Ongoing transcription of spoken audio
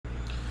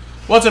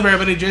What's up,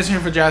 everybody? Jason here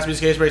for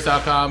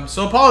jaspyscasebreaks.com.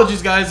 So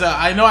apologies, guys.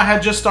 I know I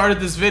had just started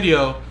this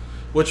video,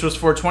 which was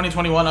for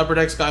 2021 Upper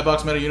Deck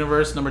Skybox Meta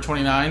Universe number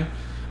 29.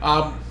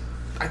 I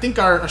think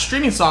our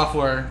streaming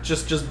software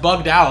just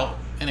bugged out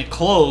and it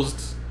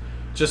closed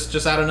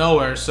just out of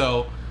nowhere.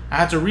 So I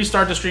had to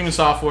restart the streaming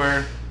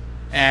software,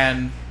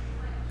 and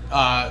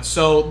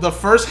so the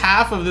first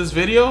half of this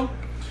video,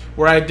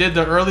 where I did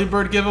the early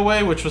bird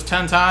giveaway, which was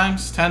 10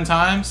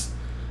 times,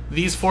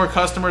 these 4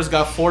 customers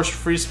got 4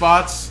 free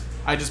spots.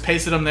 I just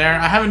pasted them there.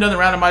 I haven't done the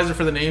randomizer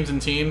for the names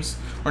and teams,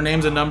 or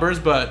names and numbers,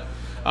 but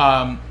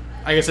like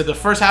I said, the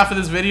first half of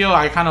this video,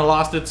 I kind of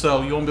lost it,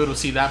 so you won't be able to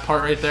see that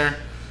part right there.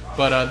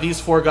 But these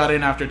 4 got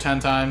in after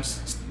 10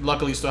 times.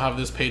 Luckily, still have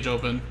this page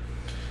open.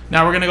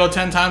 Now we're going to go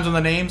 10 times on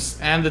the names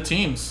and the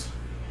teams.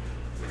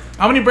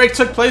 How many breaks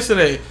took place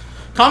today?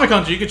 Comic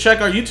Hunter, you can check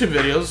our YouTube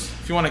videos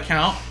if you want to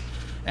count.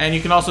 And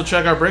you can also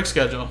check our break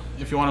schedule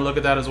if you want to look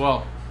at that as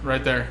well,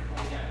 right there.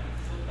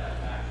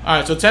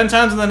 Alright, so 10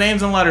 times on the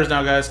names and letters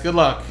now, guys. Good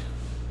luck.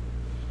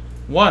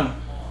 1,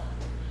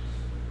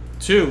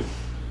 2,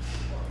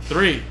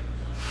 3,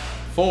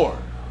 4,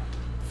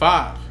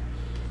 5,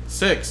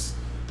 6,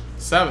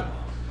 7,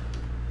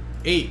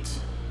 8,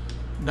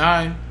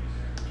 9,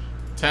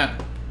 10.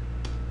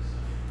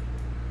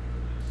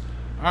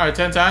 Alright,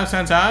 10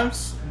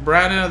 times.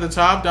 Brandon at the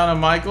top, down to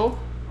Michael.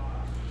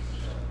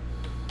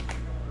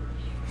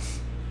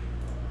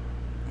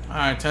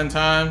 Alright, 10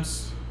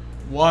 times.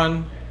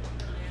 1,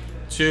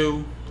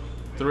 2,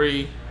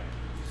 3,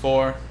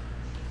 4,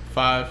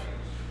 5,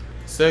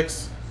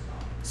 6,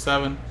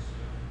 7,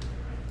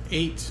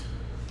 8,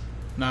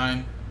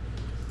 9,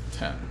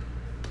 10.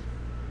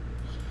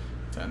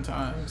 10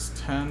 times.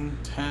 10,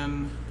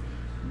 10.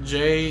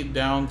 J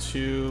down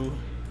to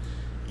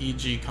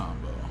EG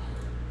combo.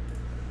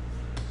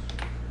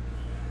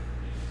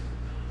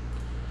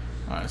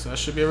 Alright, so that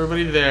should be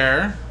everybody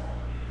there.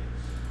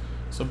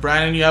 So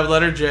Brandon, you have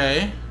letter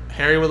J.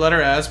 Harry with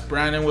letter S.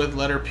 Brandon with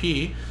letter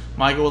P.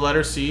 Michael with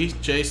letter C.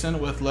 Jason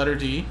with letter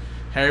D.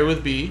 Harry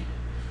with B.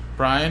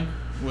 Brian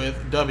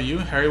with W.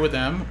 Harry with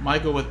M.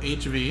 Michael with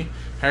HV.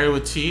 Harry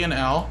with T and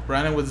L.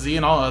 Brandon with Z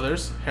and all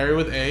others. Harry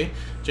with A.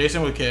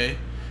 Jason with K.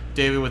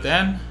 David with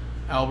N.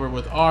 Albert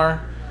with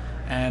R.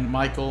 And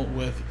Michael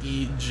with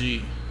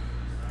EG.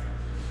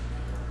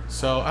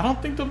 So I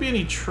don't think there'll be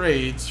any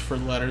trades for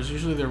letters.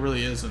 Usually there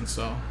really isn't.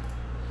 So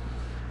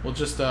we'll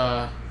just do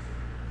a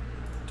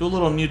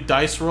little new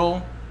dice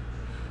roll,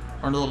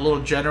 or a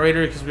little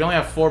generator, because we only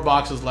have 4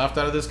 boxes left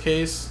out of this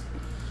case.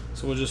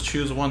 So we'll just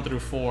choose 1 through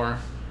 4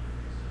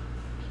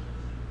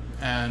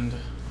 and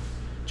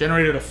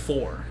generated a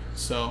 4.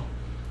 So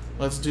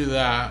let's do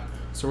that.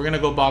 So we're gonna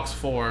go box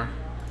 4.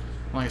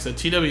 Like I said,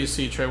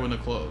 TWC trade wouldn't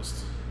have closed.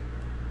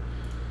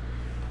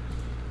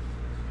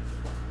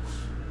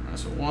 Alright,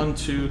 so 1,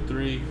 2,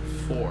 3,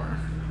 4.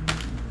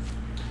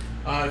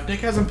 If Nick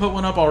hasn't put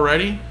one up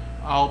already,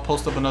 I'll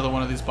post up another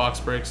one of these box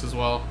breaks as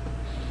well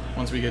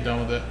once we get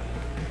done with it.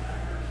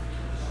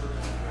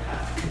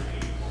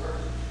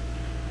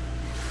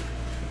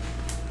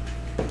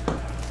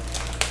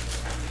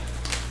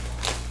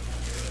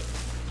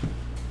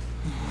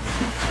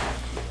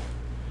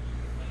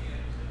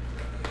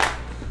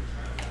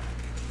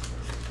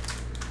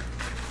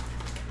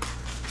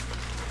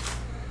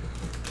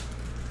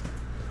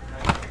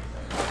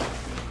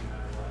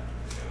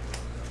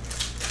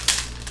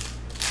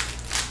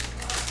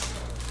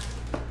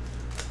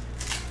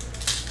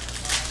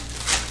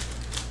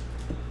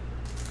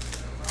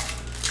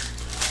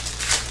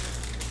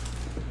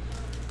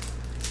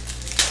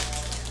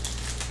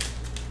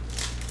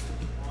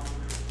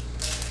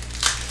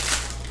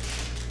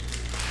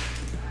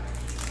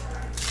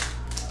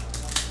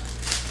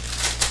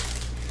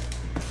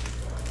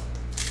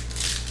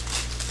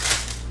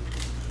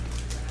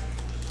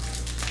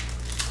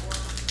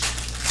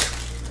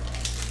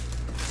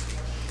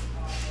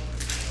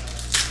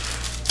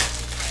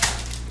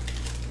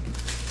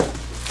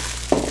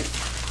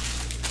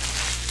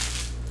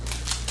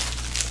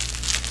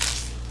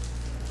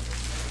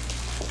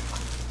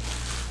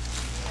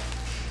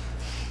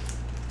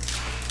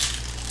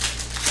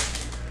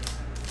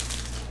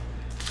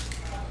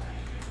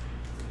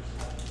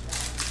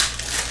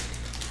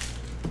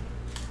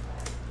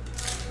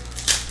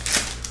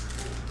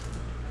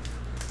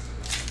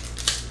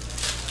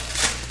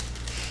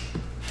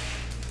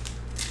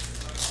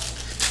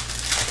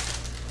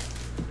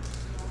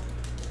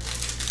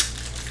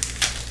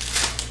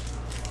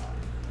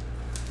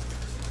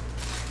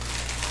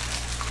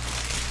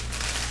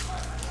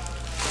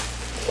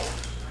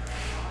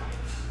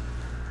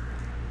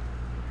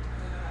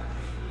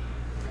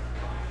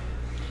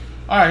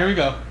 Alright, here we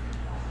go.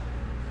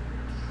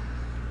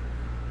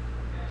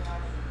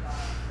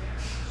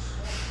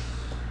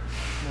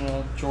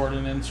 Little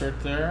Jordan insert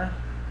there.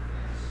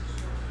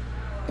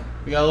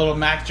 We got a little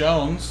Mac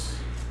Jones.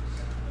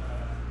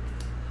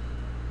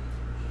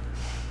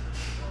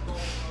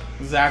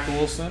 Zach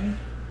Wilson.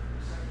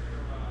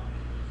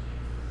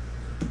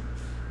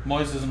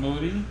 Moises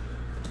Moody.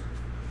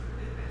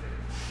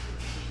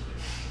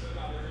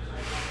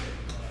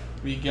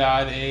 We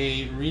got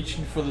a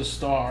Reaching for the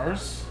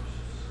Stars.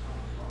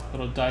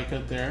 Little die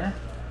cut there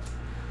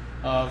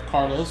of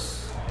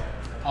Carlos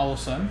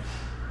Olsen.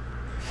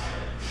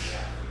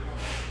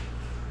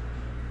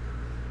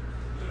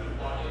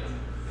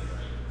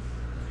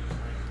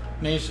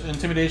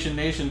 Intimidation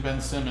Nation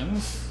Ben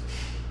Simmons.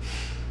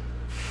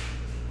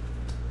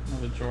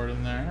 Another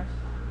Jordan there.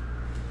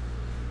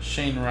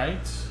 Shane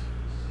Wright.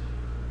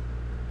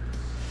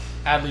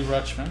 Adley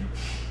Rutschman.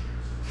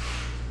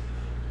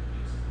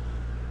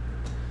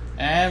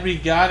 And we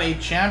got a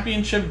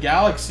Championship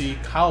Galaxy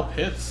Kyle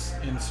Pitts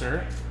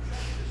insert.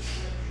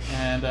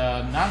 And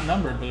not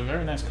numbered, but a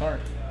very nice card.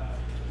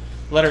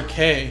 Letter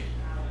K,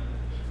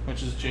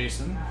 which is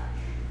Jason.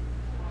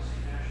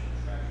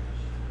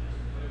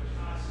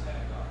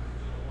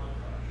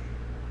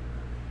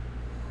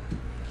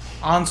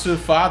 Ansu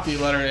Fati,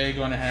 letter A,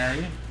 going to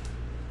Harry.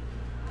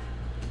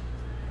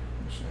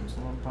 There's a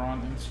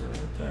LeBron insert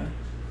right there.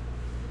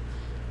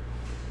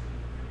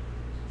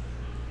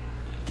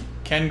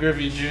 Ken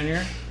Griffey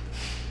Jr.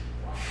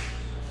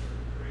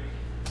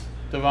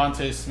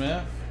 Devontae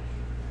Smith.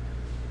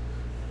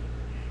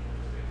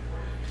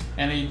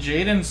 And a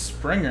Jaden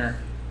Springer.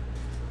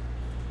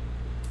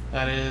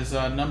 That is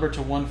number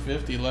to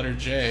 150, letter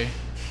J,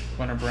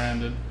 winner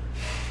branded.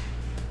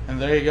 And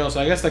there you go.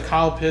 So I guess the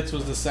Kyle Pitts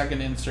was the second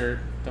insert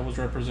that was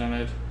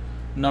represented,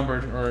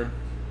 numbered, or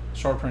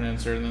short print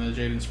insert, and then the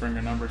Jaden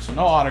Springer numbered. So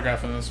no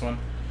autograph in this one,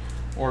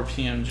 or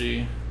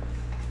PMG.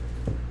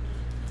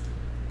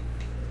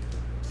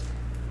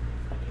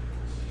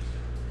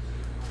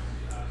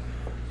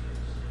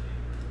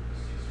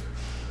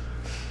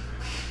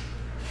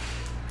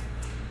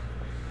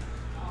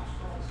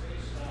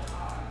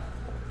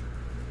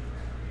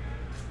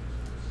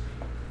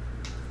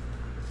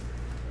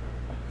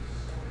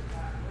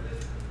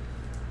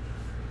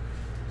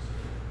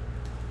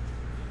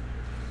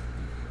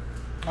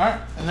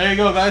 Alright, and there you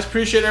go, guys.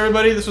 Appreciate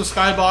everybody. This was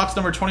Skybox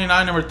number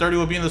 29. Number 30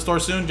 will be in the store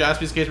soon.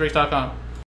 JaspysCaseBreaks.com.